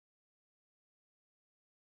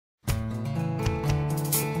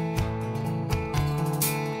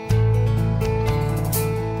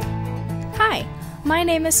My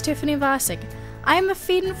name is Tiffany Vosig. I am a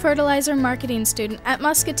feed and fertilizer marketing student at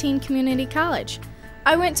Muscatine Community College.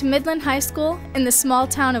 I went to Midland High School in the small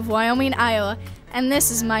town of Wyoming, Iowa, and this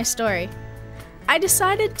is my story. I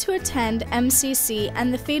decided to attend MCC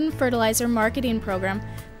and the Feed and Fertilizer Marketing Program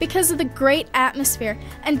because of the great atmosphere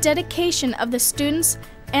and dedication of the students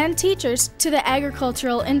and teachers to the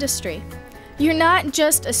agricultural industry. You're not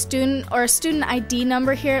just a student or a student ID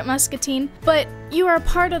number here at Muscatine, but you are a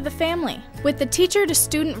part of the family. With the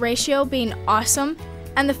teacher-to-student ratio being awesome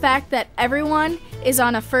and the fact that everyone is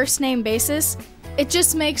on a first-name basis, it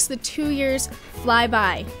just makes the 2 years fly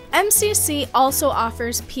by. MCC also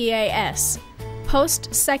offers PAS,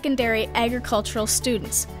 Post-Secondary Agricultural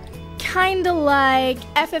Students, kinda like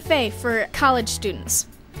FFA for college students.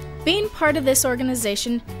 Being part of this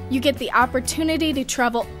organization, you get the opportunity to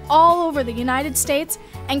travel all over the United States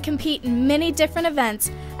and compete in many different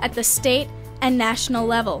events at the state and national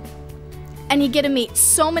level. And you get to meet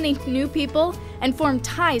so many new people and form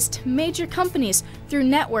ties to major companies through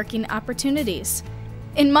networking opportunities.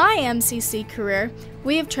 In my MCC career,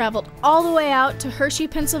 we have traveled all the way out to Hershey,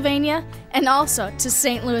 Pennsylvania, and also to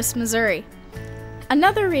St. Louis, Missouri.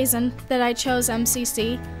 Another reason that I chose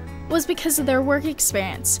MCC was because of their work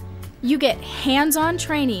experience. You get hands-on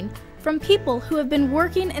training from people who have been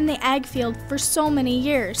working in the ag field for so many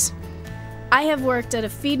years. I have worked at a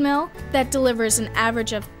feed mill that delivers an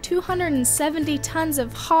average of 270 tons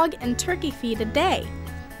of hog and turkey feed a day.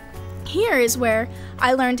 Here is where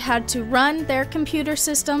I learned how to run their computer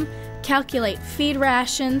system, calculate feed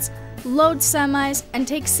rations, load semis, and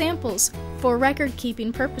take samples for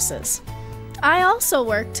record-keeping purposes. I also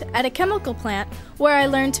worked at a chemical plant where I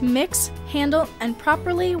learned to mix, handle, and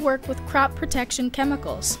properly work with crop protection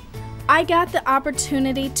chemicals. I got the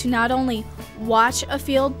opportunity to not only watch a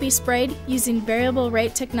field be sprayed using variable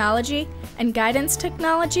rate technology and guidance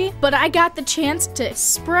technology, but I got the chance to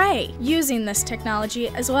spray using this technology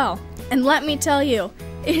as well. And let me tell you,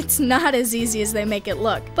 it's not as easy as they make it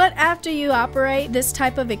look. But after you operate this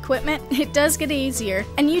type of equipment, it does get easier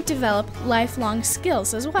and you develop lifelong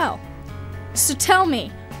skills as well. So tell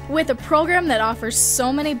me, with a program that offers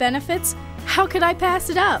so many benefits, how could I pass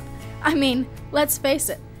it up? I mean, let's face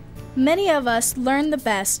it, many of us learn the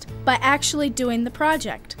best by actually doing the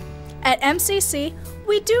project. At MCC,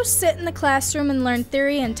 we do sit in the classroom and learn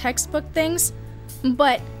theory and textbook things,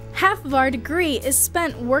 but half of our degree is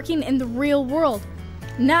spent working in the real world,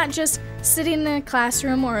 not just sitting in a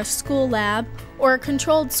classroom or a school lab or a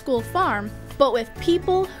controlled school farm, but with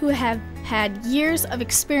people who have had years of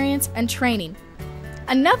experience and training.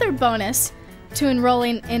 Another bonus to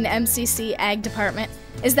enrolling in MCC Ag Department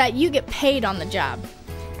is that you get paid on the job.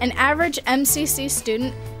 An average MCC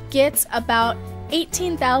student gets about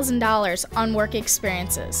 $18,000 on work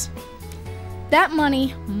experiences. That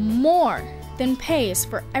money more than pays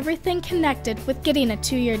for everything connected with getting a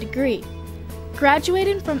 2-year degree.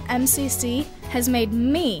 Graduating from MCC has made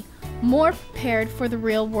me more prepared for the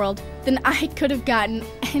real world than I could have gotten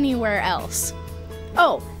anywhere else.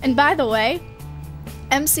 Oh, and by the way,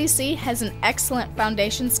 MCC has an excellent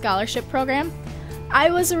foundation scholarship program. I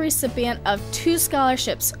was a recipient of 2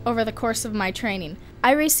 scholarships over the course of my training.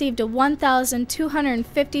 I received a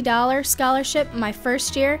 $1,250 scholarship my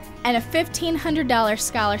first year and a $1,500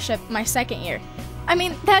 scholarship my second year. I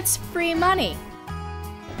mean, that's free money.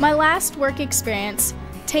 My last work experience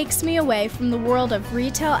takes me away from the world of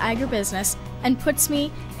retail agribusiness and puts me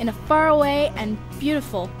in a faraway and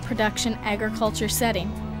beautiful production agriculture setting.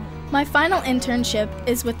 My final internship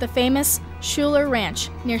is with the famous Schuler Ranch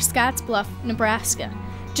near Scottsbluff, Nebraska,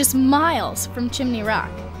 just miles from Chimney Rock.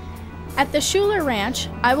 At the Schuler Ranch,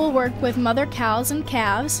 I will work with mother cows and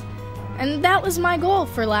calves, and that was my goal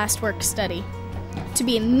for last work study, to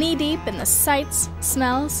be knee-deep in the sights,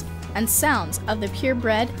 smells, and sounds of the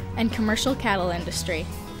purebred and commercial cattle industry.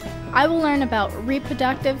 I will learn about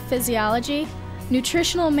reproductive physiology,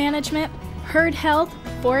 nutritional management, herd health,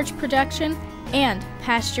 forage production, and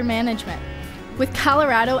pasture management. With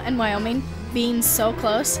Colorado and Wyoming being so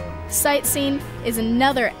close, sightseeing is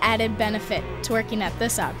another added benefit to working at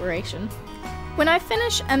this operation. When I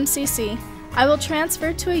finish MCC, I will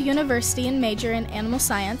transfer to a university and major in animal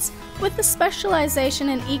science with a specialization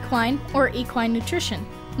in equine or equine nutrition.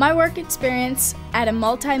 My work experience at a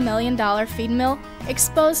multi-million-dollar feed mill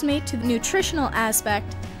exposed me to the nutritional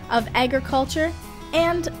aspect of agriculture,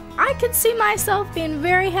 and I could see myself being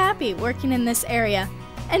very happy working in this area,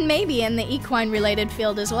 and maybe in the equine-related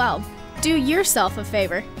field as well. Do yourself a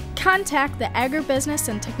favor. Contact the Agribusiness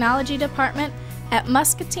and Technology Department at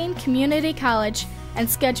Muscatine Community College and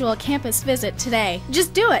schedule a campus visit today.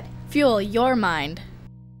 Just do it! Fuel your mind.